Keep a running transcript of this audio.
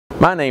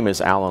My name is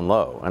Alan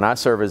Lowe, and I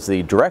serve as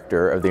the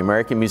Director of the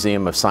American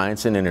Museum of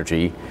Science and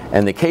Energy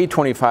and the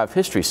K-25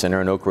 History Center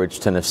in Oak Ridge,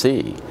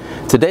 Tennessee.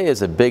 Today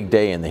is a big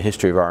day in the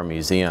history of our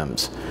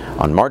museums.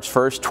 On March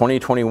 1st,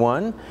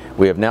 2021,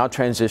 we have now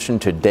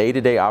transitioned to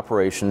day-to-day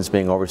operations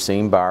being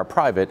overseen by our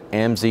private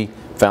AMSE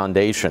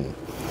Foundation.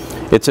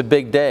 It's a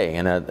big day,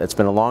 and it's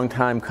been a long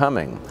time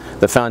coming.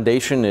 The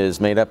foundation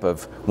is made up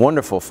of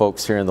wonderful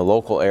folks here in the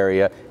local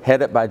area,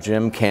 headed by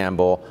Jim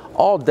Campbell,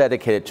 all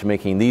dedicated to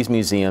making these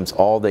museums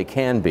all they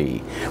can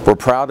be. We're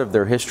proud of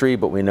their history,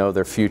 but we know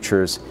their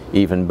future's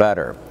even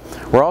better.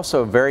 We're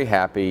also very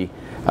happy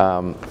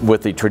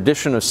with the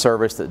tradition of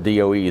service that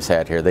DOE has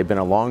had here. They've been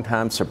a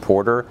long-time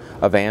supporter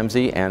of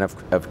AMSE and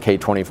of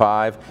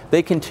K-25.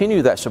 They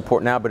continue that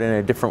support now, but in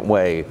a different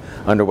way,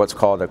 under what's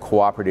called a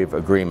cooperative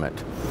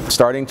agreement.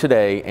 Starting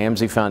today,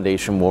 AMSE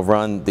Foundation will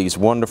run these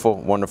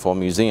wonderful, wonderful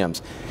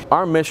museums.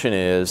 Our mission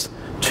is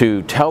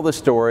to tell the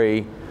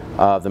story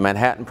of the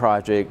Manhattan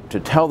Project, to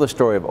tell the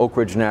story of Oak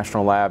Ridge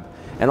National Lab,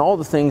 and all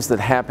the things that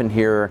happened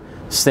here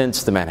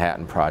since the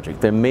Manhattan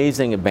Project, the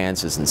amazing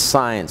advances in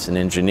science and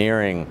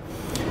engineering,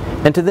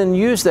 and to then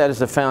use that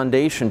as a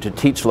foundation to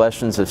teach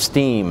lessons of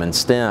STEAM and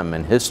STEM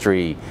and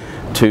history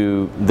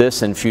to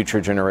this and future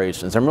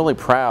generations. I'm really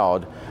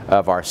proud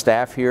of our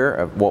staff here,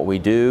 of what we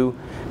do,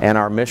 and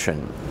our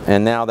mission.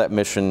 And now that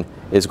mission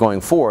is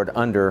going forward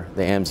under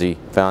the AMSE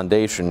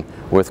Foundation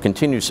with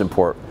continued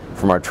support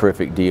from our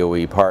terrific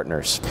DOE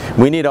partners.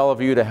 We need all of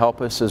you to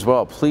help us as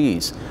well.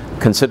 Please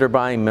consider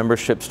buying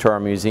memberships to our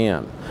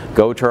museum.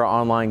 Go to our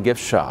online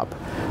gift shop.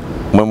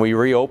 When we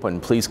reopen,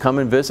 please come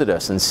and visit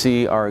us and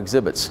see our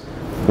exhibits.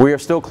 We are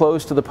still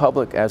closed to the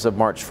public as of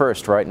March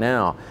 1st right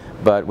now,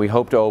 but we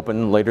hope to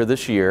open later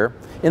this year.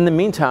 In the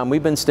meantime,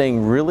 we've been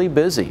staying really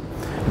busy.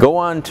 Go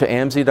on to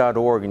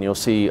AMSE.org and you'll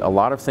see a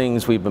lot of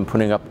things we've been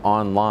putting up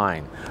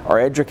online. Our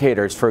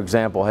educators, for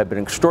example, have been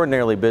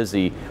extraordinarily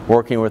busy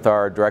working with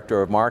our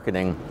Director of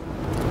Marketing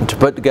to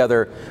put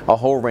together a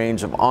whole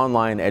range of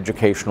online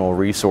educational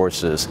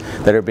resources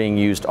that are being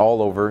used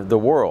all over the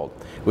world.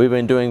 We've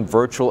been doing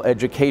virtual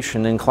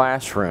education in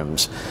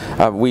classrooms.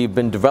 We've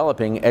been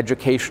developing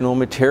educational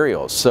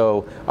materials.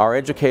 So our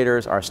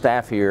educators, our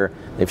staff here,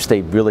 they've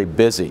stayed really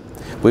busy.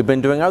 We've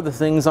been doing other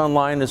things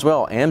online as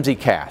well.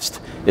 AMSEcast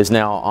is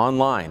now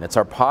online. It's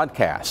our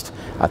podcast.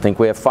 I think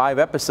we have 5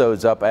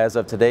 episodes up as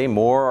of today.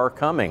 More are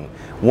coming.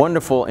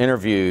 Wonderful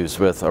interviews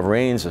with a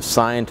range of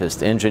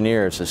scientists,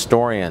 engineers,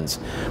 historians,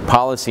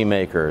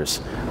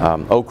 policymakers,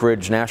 Oak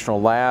Ridge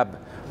National Lab,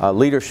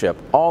 leadership,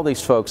 all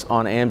these folks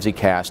on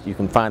AMSEcast you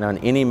can find on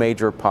any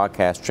major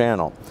podcast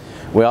channel.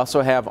 We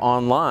also have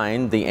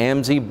online the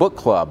AMSE Book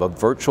Club, a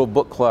virtual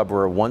book club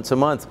where once a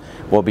month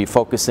we'll be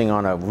focusing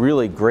on a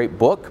really great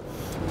book,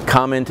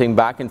 commenting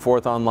back and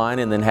forth online,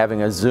 and then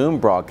having a Zoom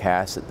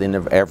broadcast at the end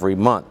of every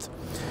month.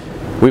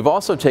 We've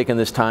also taken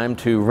this time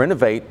to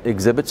renovate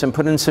exhibits and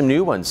put in some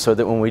new ones so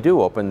that when we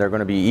do open, they're going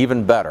to be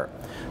even better.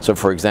 So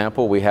for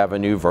example, we have a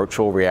new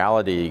virtual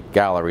reality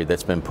gallery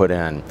that's been put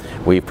in.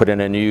 We've put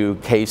in a new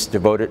case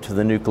devoted to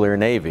the nuclear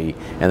navy,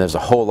 and there's a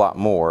whole lot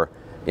more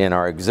in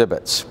our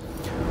exhibits.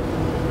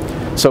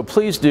 So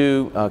please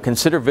do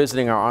consider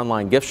visiting our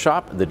online gift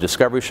shop, the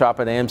Discovery Shop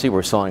at AMSE.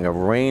 We're selling a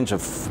range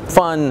of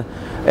fun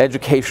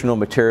educational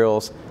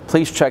materials.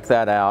 Please check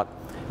that out.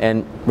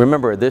 And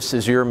remember, this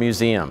is your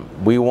museum.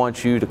 We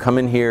want you to come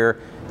in here.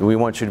 We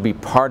want you to be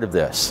part of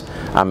this.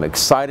 I'm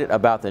excited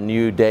about the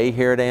new day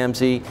here at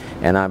AMSE,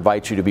 and I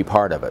invite you to be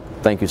part of it.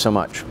 Thank you so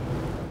much.